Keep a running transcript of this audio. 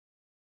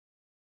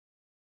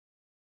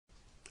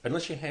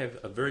Unless you have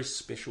a very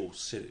special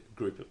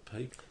group of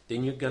people,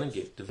 then you're going to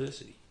get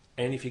diversity.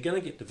 And if you're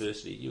going to get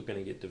diversity, you're going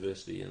to get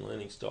diversity in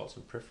learning styles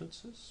and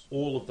preferences.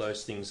 All of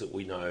those things that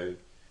we know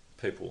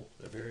people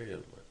are very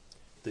element.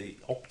 The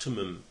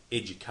optimum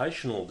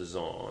educational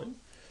design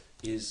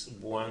is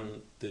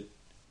one that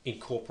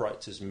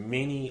incorporates as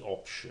many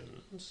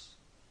options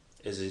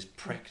as is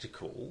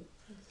practical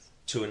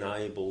to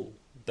enable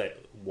that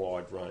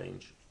wide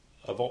range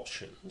of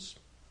options.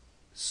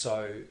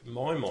 So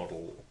my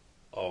model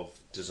of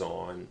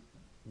design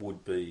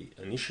would be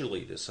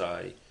initially to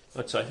say,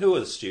 I'd say, who are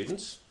the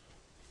students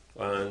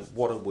and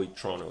what are we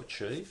trying to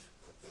achieve?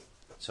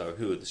 So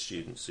who are the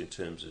students in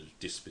terms of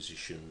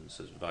dispositions,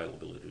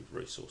 availability of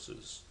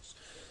resources,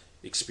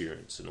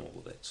 experience and all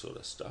of that sort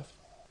of stuff?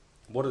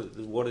 What are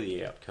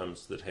the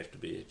outcomes that have to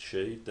be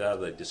achieved? Are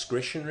they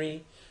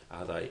discretionary?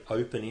 Are they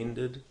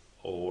open-ended?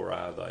 Or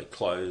are they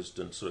closed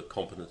and sort of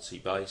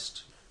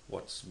competency-based?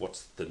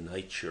 What's the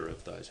nature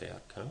of those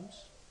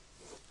outcomes?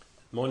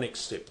 My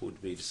next step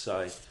would be to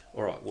say,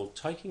 all right, well,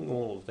 taking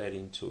all of that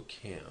into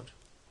account,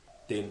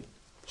 then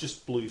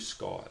just blue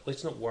sky.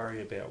 Let's not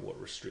worry about what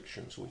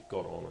restrictions we've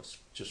got on us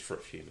just for a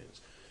few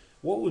minutes.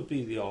 What would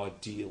be the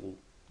ideal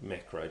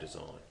macro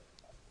design?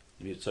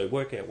 So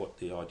work out what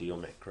the ideal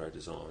macro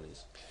design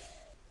is.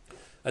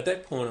 At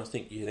that point, I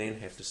think you then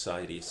have to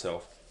say to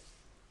yourself,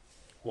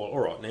 well,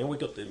 all right, now we've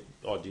got the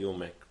ideal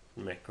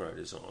macro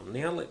design.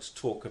 Now let's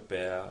talk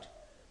about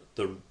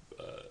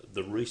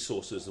the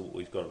resources that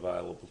we've got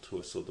available to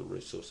us, or the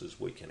resources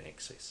we can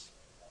access.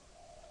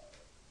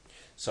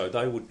 So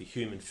they would be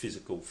human,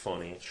 physical,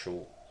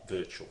 financial,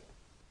 virtual.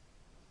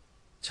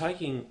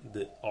 Taking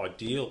the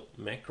ideal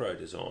macro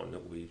design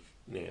that we've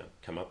now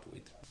come up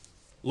with,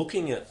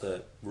 looking at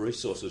the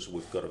resources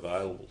we've got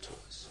available to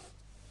us,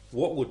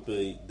 what would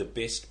be the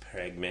best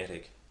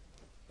pragmatic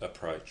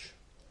approach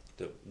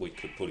that we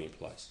could put in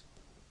place?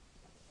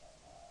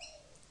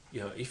 You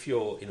know, if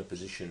you're in a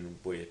position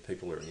where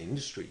people are in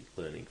industry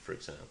learning, for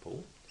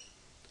example,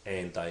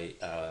 and they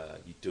are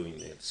doing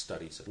their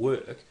studies at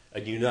work,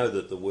 and you know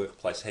that the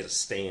workplace has a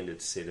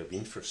standard set of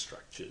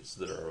infrastructures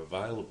that are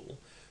available,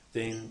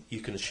 then you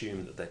can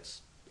assume that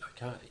that's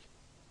okay.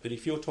 But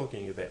if you're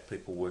talking about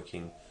people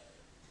working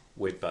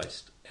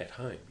web-based at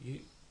home,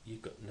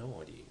 you've got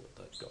no idea what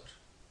they've got.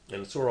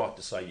 And it's all right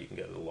to say you can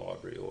go to the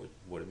library or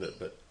whatever,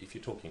 but if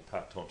you're talking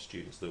part-time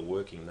students that are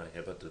working, they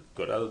have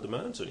got other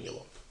demands on your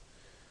life.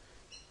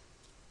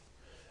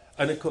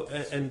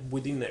 And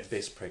within that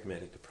best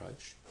pragmatic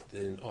approach,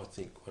 then I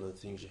think one of the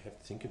things you have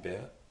to think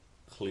about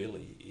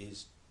clearly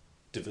is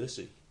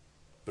diversity,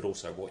 but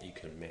also what you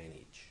can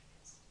manage,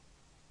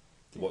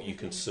 what you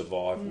can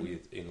survive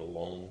with in the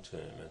long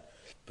term.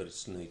 But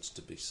it needs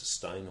to be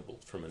sustainable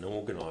from an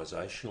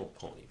organisational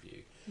point of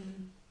view,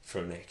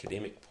 from an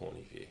academic point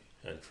of view,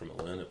 and from a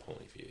learner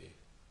point of view.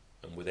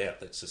 And without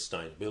that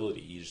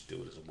sustainability, you just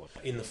do it as a one.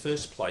 In the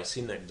first place,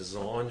 in that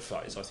design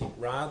phase, I think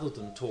rather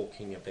than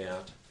talking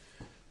about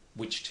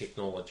which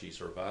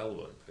technologies are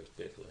available in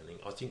post-grad learning,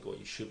 I think what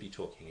you should be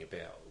talking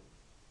about,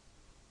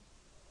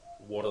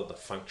 what are the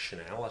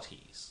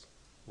functionalities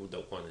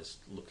that one is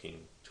looking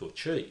to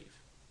achieve.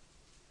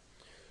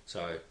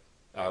 So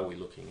are we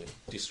looking at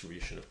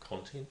distribution of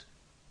content,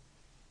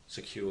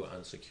 secure,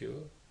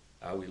 unsecure?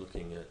 Are we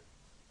looking at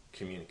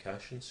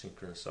communication,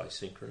 synchronous,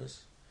 asynchronous,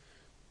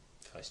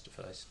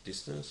 face-to-face,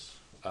 distance?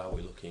 Are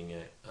we looking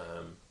at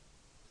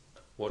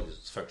what is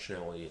its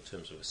functionality in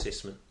terms of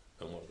assessment,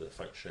 and what are the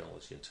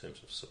functionalities in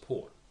terms of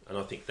support? And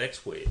I think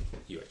that's where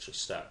you actually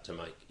start to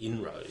make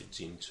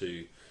inroads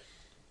into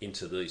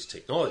these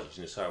technologies,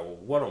 and you say, well,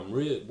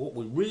 what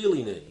we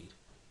really need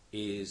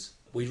is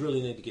we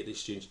really need to get these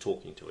students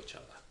talking to each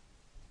other.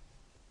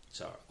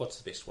 So what's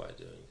the best way of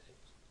doing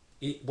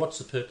things? What's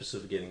the purpose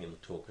of getting them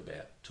to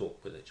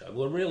talk with each other?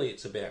 Well, really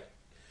it's about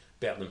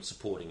them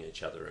supporting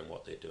each other in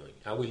what they're doing.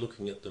 Are we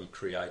looking at them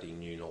creating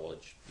new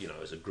knowledge,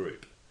 as a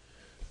group?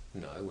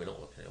 No, we're not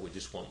looking at it. We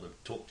just want them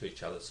to talk to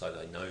each other so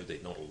they know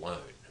they're not alone.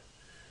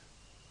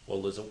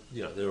 Well,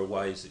 there are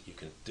ways that you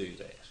can do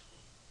that.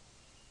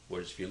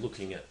 Whereas if you're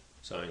looking at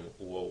saying,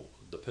 well,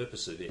 the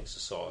purpose of the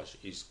exercise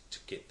is to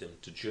get them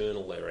to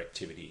journal their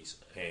activities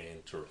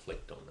and to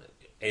reflect on that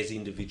as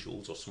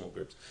individuals or small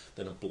groups,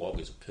 then a blog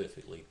is a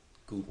perfectly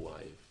good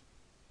way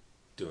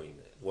of doing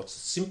that. What's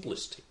the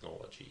simplest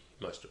technology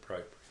most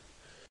appropriate?